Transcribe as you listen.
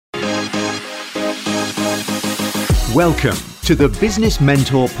Welcome to the Business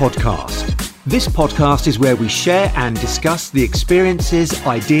Mentor Podcast. This podcast is where we share and discuss the experiences,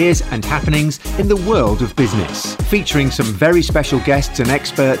 ideas, and happenings in the world of business, featuring some very special guests and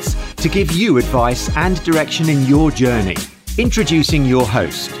experts to give you advice and direction in your journey. Introducing your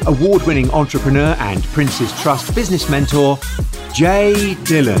host, award-winning entrepreneur and Prince's Trust business mentor, Jay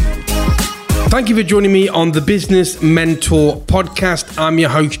Dillon. Thank you for joining me on the Business Mentor Podcast. I'm your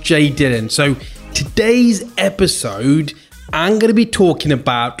host, Jay Dillon. So today's episode, I'm going to be talking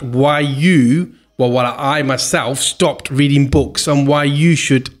about why I myself stopped reading books and why you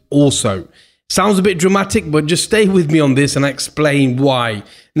should also. Sounds a bit dramatic, but just stay with me on this and I explain why.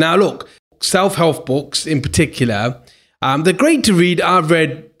 Now look, self-help books in particular, they're great to read. I've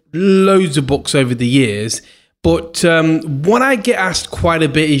read loads of books over the years, but what I get asked quite a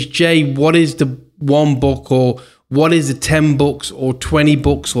bit is, Jay, what is the one book or what is the 10 books or 20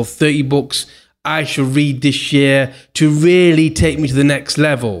 books or 30 books I should read this year to really take me to the next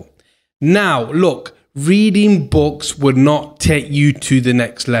level? Now, look, reading books would not take you to the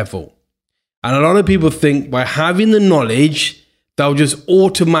next level. And a lot of people think by having the knowledge, they'll just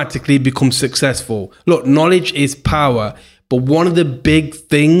automatically become successful. Look, knowledge is power. But one of the big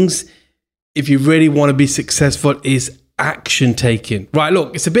things, if you really want to be successful, is action taking. Right,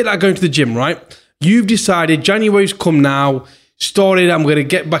 look, it's a bit like going to the gym, right? You've decided January's come now. I'm going to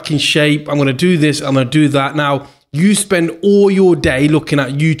get back in shape. I'm going to do this. I'm going to do that. Now, you spend all your day looking at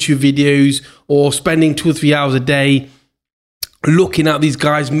YouTube videos or spending 2 or 3 hours a day looking at these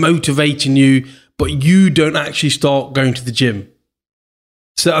guys motivating you, but you don't actually start going to the gym.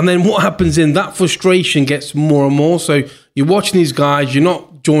 So, and then what happens in that frustration gets more and more. So you're watching these guys, you're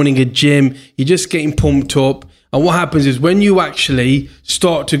not joining a gym, you're just getting pumped up. And what happens is when you actually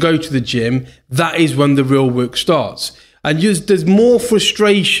start to go to the gym, that is when the real work starts. And there's more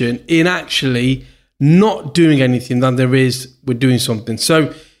frustration in actually not doing anything than there is with doing something.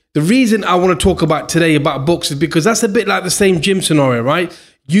 So the reason I want to talk about today about books is because that's a bit like the same gym scenario, right?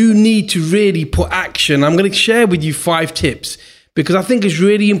 You need to really put action. I'm going to share with you 5 tips because I think it's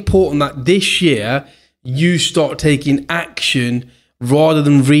really important that this year you start taking action rather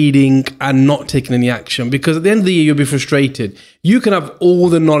than reading and not taking any action. Because at the end of the year, you'll be frustrated. You can have all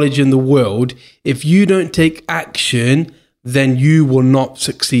the knowledge in the world. If you don't take action, then you will not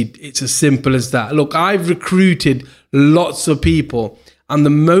succeed. It's as simple as that. Look, I've recruited lots of people, and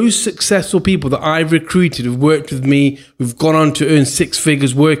the most successful people that I've recruited who've worked with me, who've gone on to earn 6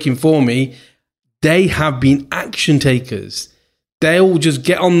 figures working for me, they have been action takers. They'll just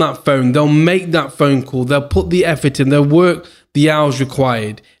get on that phone. They'll make that phone call. They'll put the effort in. They'll work the hours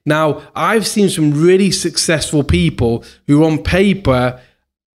required. Now, I've seen some really successful people who on paper,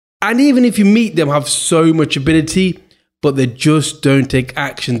 and even if you meet them, have so much ability, but they just don't take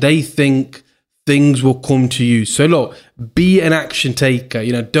action. They think things will come to you. So look, be an action taker.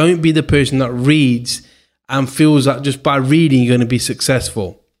 Don't be the person that reads and feels that just by reading, you're going to be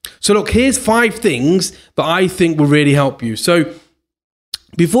successful. So look, here's 5 things that I think will really help you. So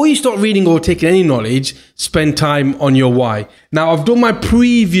before you start reading or taking any knowledge, spend time on your why. Now, I've done my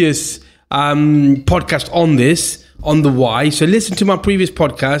previous podcast on the why. So listen to my previous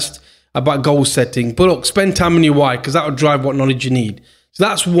podcast about goal setting. But look, spend time on your why because that will drive what knowledge you need. So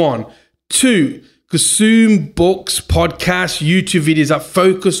that's 1. 2, consume books, podcasts, YouTube videos that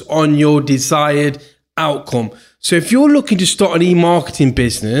focus on your desired outcome. So if you're looking to start an e-marketing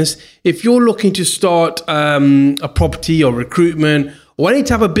business, if you're looking to start a property or recruitment or any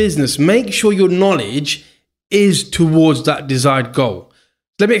type of business, make sure your knowledge is towards that desired goal.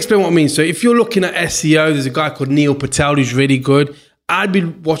 Let me explain what I mean. So if you're looking at SEO, there's a guy called Neil Patel who's really good. I'd be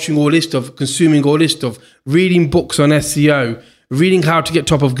watching all this stuff, consuming all this stuff, reading books on SEO, reading how to get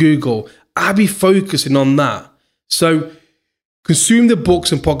top of Google. I'd be focusing on that. So consume the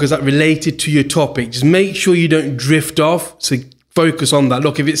books and podcasts that related to your topic. Just make sure you don't drift off. So focus on that.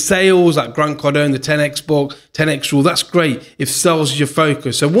 Look, if it's sales, like Grant Cardone, the 10X book, 10X rule, that's great if sales is your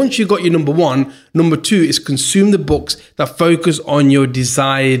focus. So once you've got your number 1, number 2 is consume the books that focus on your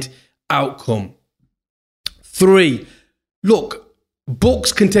desired outcome. 3, look,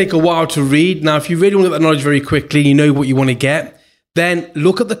 books can take a while to read. Now, if you really want to get that knowledge very quickly, you know what you want to get, then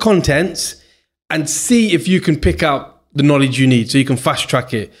look at the contents and see if you can pick out the knowledge you need so you can fast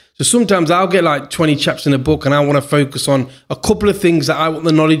track it. So sometimes I'll get like 20 chapters in a book and I want to focus on a couple of things that I want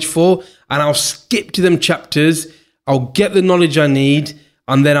the knowledge for, and I'll skip to them chapters. I'll get the knowledge I need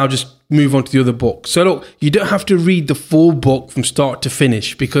and then I'll just move on to the other book. So look, you don't have to read the full book from start to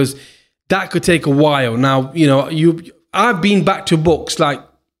finish because that could take a while. Now, I've been back to books like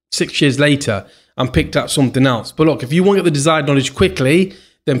 6 years later and picked up something else. But look, if you want to get the desired knowledge quickly,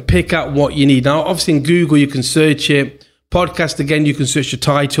 then pick out what you need. Now, obviously in Google, you can search it. Podcast, again, you can search the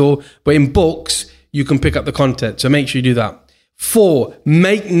title. But in books, you can pick up the content. So make sure you do that. 4,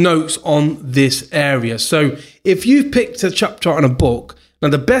 make notes on this area. So if you've picked a chapter on a book, now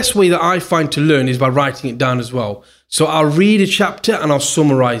the best way that I find to learn is by writing it down as well. So I'll read a chapter and I'll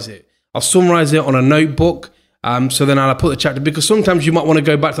summarize it. I'll summarize it on a notebook. So then I'll put the chapter, because sometimes you might want to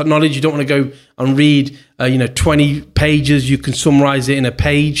go back to that knowledge. You don't want to go and read, 20 pages. You can summarize it in a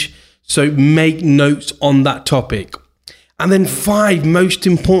page. So make notes on that topic. And then 5, most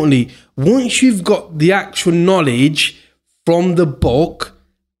importantly, once you've got the actual knowledge from the book,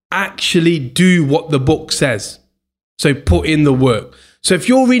 actually do what the book says. So put in the work. So if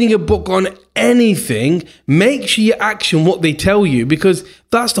you're reading a book on anything, make sure you action what they tell you, because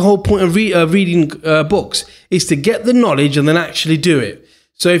that's the whole point of reading books, is to get the knowledge and then actually do it.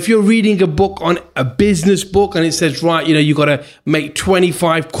 So if you're reading a book on a business book and it says, right, you've got to make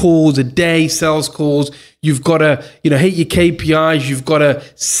 25 calls a day, sales calls, you've got to, hit your KPIs, you've got to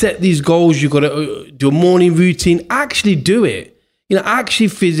set these goals, you've got to do a morning routine, actually do it. Actually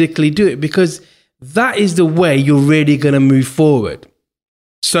physically do it, because that is the way you're really going to move forward.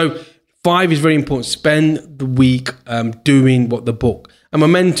 So 5 is very important. Spend the week doing what the book, and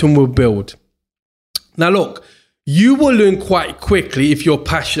momentum will build. Now, look, you will learn quite quickly if you're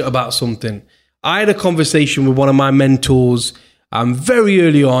passionate about something. I had a conversation with one of my mentors very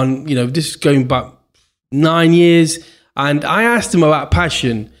early on, this is going back 9 years. And I asked him about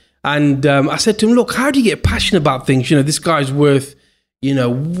passion. And I said to him, look, how do you get passionate about things? This guy's worth,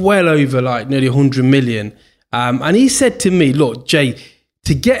 well over like nearly 100 million. And he said to me, look, Jay,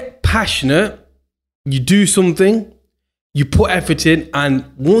 to get passionate, you do something, you put effort in, and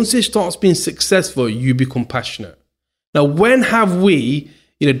once it starts being successful, you become passionate. Now, when have we,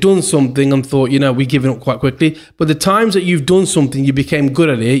 done something and thought, we're giving up quite quickly? But the times that you've done something, you became good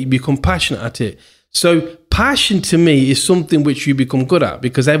at it, you become passionate at it. So passion to me is something which you become good at,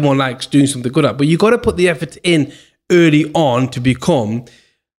 because everyone likes doing something good at. But you got to put the effort in early on to become,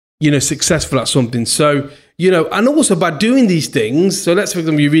 successful at something. So, and also by doing these things, so let's, for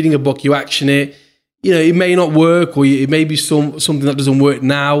example, you're reading a book, you action it, it may not work, or it may be something that doesn't work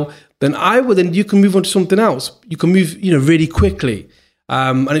now, then you can move on to something else. You can move, really quickly.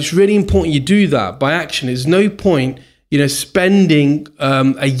 And it's really important you do that by action. There's no point, spending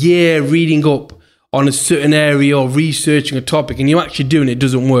a year reading up on a certain area or researching a topic and you're actually doing it,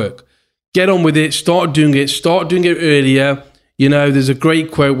 doesn't work. Get on with it, start doing it earlier. There's a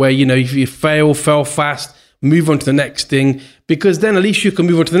great quote where, if you fail fast, move on to the next thing, because then at least you can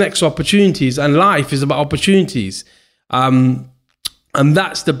move on to the next opportunities, and life is about opportunities. And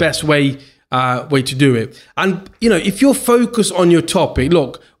that's the best way to do it. And, if you're focused on your topic,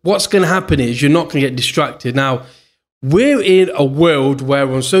 look, what's going to happen is you're not going to get distracted. Now, we're in a world where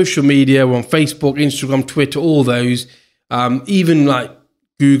we're on social media, we're on Facebook, Instagram, Twitter, all those, even like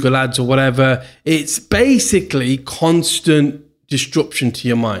Google ads or whatever. It's basically constant disruption to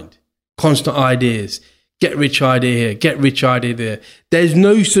your mind, constant ideas. Get rich idea here, get rich idea there. There's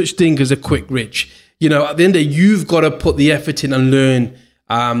no such thing as a quick rich. At the end of the day, you've got to put the effort in and learn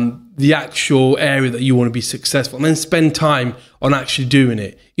the actual area that you want to be successful, and then spend time on actually doing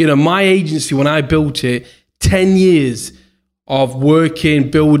it. My agency, when I built it, 10 years of working,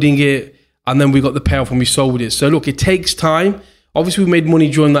 building it, and then we got the payoff when we sold it. So look, it takes time. Obviously, we made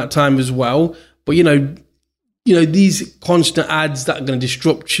money during that time as well. But, these constant ads that are going to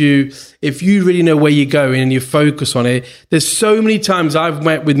disrupt you, if you really know where you're going and you focus on it, there's so many times I've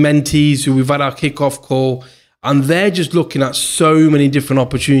met with mentees who we've had our kickoff call, and they're just looking at so many different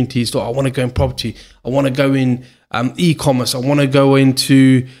opportunities. So I want to go in property. I want to go in e-commerce. I want to go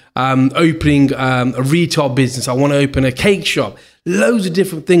into opening a retail business. I want to open a cake shop. Loads of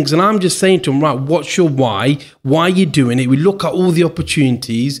different things. And I'm just saying to them, right, what's your why? Why are you doing it? We look at all the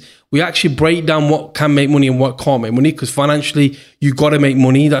opportunities. We actually break down what can make money and what can't make money, because financially, you got to make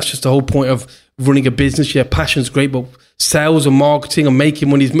money. That's just the whole point of running a business. Yeah, passion's great, but sales and marketing and making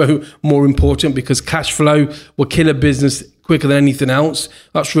money is more important, because cash flow will kill a business quicker than anything else.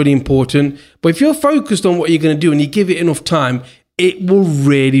 That's really important. But if you're focused on what you're going to do and you give it enough time, it will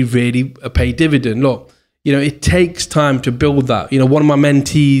really, really pay dividend. Look, it takes time to build that. One of my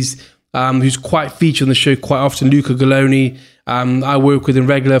mentees, who's quite featured on the show quite often, Luca Galoni, I work with him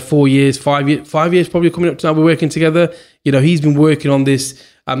regular, 4 years, 5 years probably coming up to now. We're working together. He's been working on this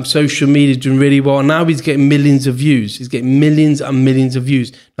social media, doing really well. Now he's getting millions of views. He's getting millions and millions of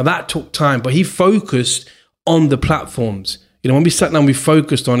views. Now that took time, but he focused on the platforms. When we sat down, we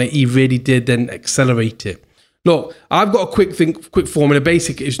focused on it. He really did then accelerate it. Look, I've got a quick formula.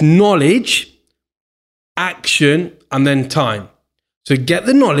 Basic is knowledge, action, and then time. So get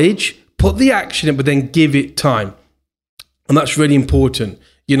the knowledge, put the action in, but then give it time. And that's really important.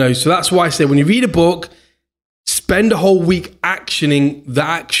 So that's why I say when you read a book, spend a whole week actioning the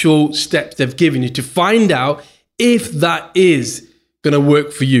actual steps they've given you to find out if that is going to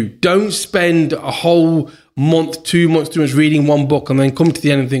work for you. Don't spend a whole month, 2 months, 3 months reading one book and then come to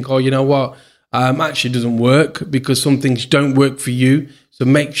the end and think, oh, you know what? Actually, it doesn't work, because some things don't work for you. So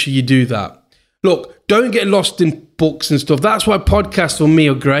make sure you do that. Look, don't get lost in books and stuff. That's why podcasts for me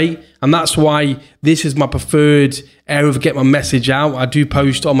are great. And that's why this is my preferred area of get my message out. I do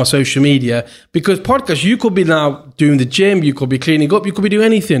post on my social media, because podcasts, you could be now doing the gym, you could be cleaning up, you could be doing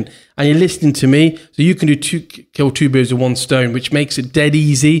anything, and you're listening to me. So you can kill two birds with one stone, which makes it dead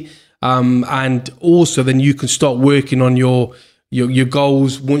easy. And also then you can start working on your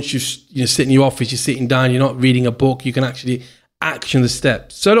goals. Once you sit in your office, you're sitting down, you're not reading a book, you can actually action the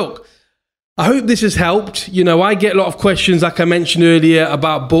steps. So look, I hope this has helped. I get a lot of questions, like I mentioned earlier,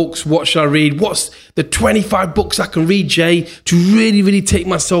 about books. What should I read? What's the 25 books I can read, Jay, to really, really take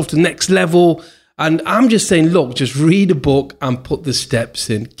myself to the next level? And I'm just saying, look, just read a book and put the steps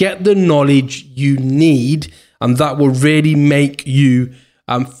in. Get the knowledge you need, and that will really make you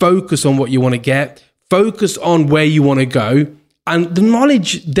focus on what you want to get, focus on where you want to go, and the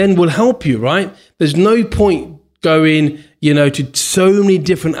knowledge then will help you, right? There's no point going, to so many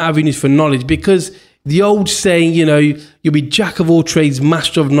different avenues for knowledge, because the old saying, you'll be jack of all trades,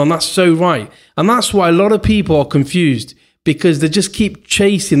 master of none. That's so right. And that's why a lot of people are confused, because they just keep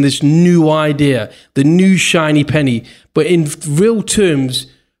chasing this new idea, the new shiny penny. But in real terms,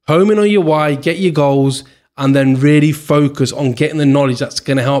 home in on your why, get your goals, and then really focus on getting the knowledge that's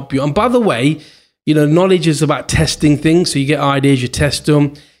going to help you. And by the way, knowledge is about testing things. So you get ideas, you test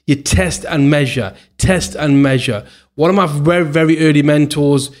them. You test and measure. One of my very, very early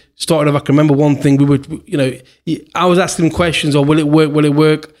mentors started off, I can remember one thing, I was asking him questions, will it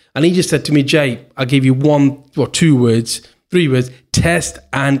work? And he just said to me, Jay, I'll give you 1 or 2 words, 3 words, test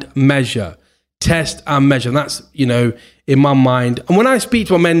and measure. Test and measure. And that's, in my mind. And when I speak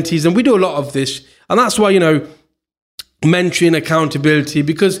to my mentees, and we do a lot of this, and that's why, mentoring, accountability,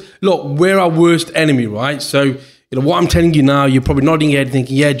 because look, we're our worst enemy, right? So, what I'm telling you now, you're probably nodding your head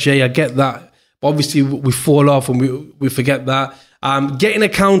thinking, yeah, Jay, I get that. But obviously, we fall off and we forget that. Getting an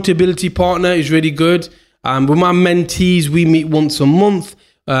accountability partner is really good. With my mentees, we meet once a month,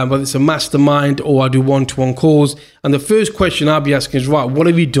 whether it's a mastermind or I do one-to-one calls. And the first question I'll be asking is, right, what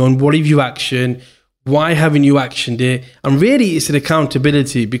have you done? What have you actioned? Why haven't you actioned it? And really, it's an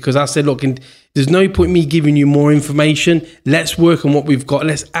accountability, because I said, look, there's no point me giving you more information. Let's work on what we've got.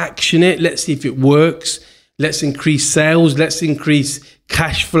 Let's action it. Let's see if it works. Let's increase sales. Let's increase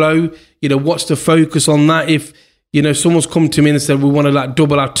cash flow. What's the focus on that? If, someone's come to me and said, we want to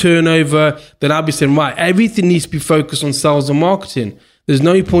double our turnover, then I'll be saying, right, everything needs to be focused on sales and marketing. There's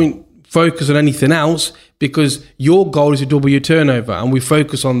no point focus on anything else, because your goal is to double your turnover. And we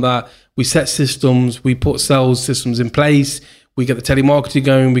focus on that. We set systems. We put sales systems in place. We get the telemarketing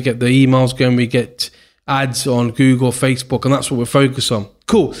going. We get the emails going. We get ads on Google, Facebook, and that's what we're focused on.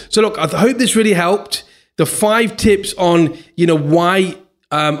 Cool. So look, I hope this really helped. The 5 tips on, why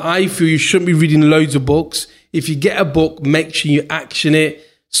I feel you shouldn't be reading loads of books. If you get a book, make sure you action it.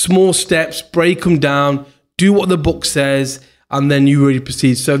 Small steps, break them down, do what the book says, and then you really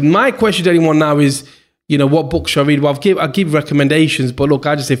proceed. So my question to anyone now is, what book should I read? Well, I'll give recommendations, but look,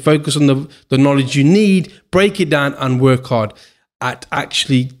 I just say focus on the knowledge you need, break it down, and work hard at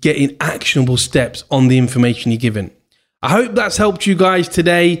actually getting actionable steps on the information you're given. I hope that's helped you guys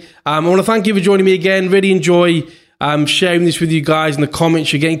today. I want to thank you for joining me again. Really enjoy sharing this with you guys in the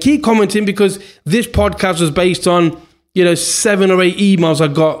comments you're getting. Keep commenting, because this podcast was based on, 7 or 8 emails I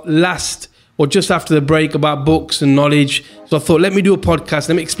got just after the break about books and knowledge. So I thought, let me do a podcast.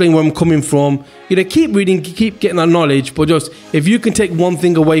 Let me explain where I'm coming from. Keep reading, keep getting that knowledge. But just, if you can take one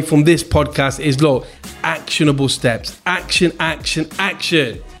thing away from this podcast, is look, actionable steps. Action.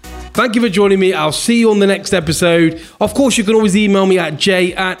 Thank you for joining me. I'll see you on the next episode. Of course, you can always email me at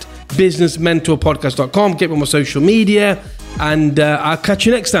jay@businessmentorpodcast.com. Get me on my social media, and I'll catch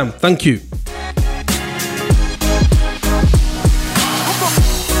you next time. Thank you.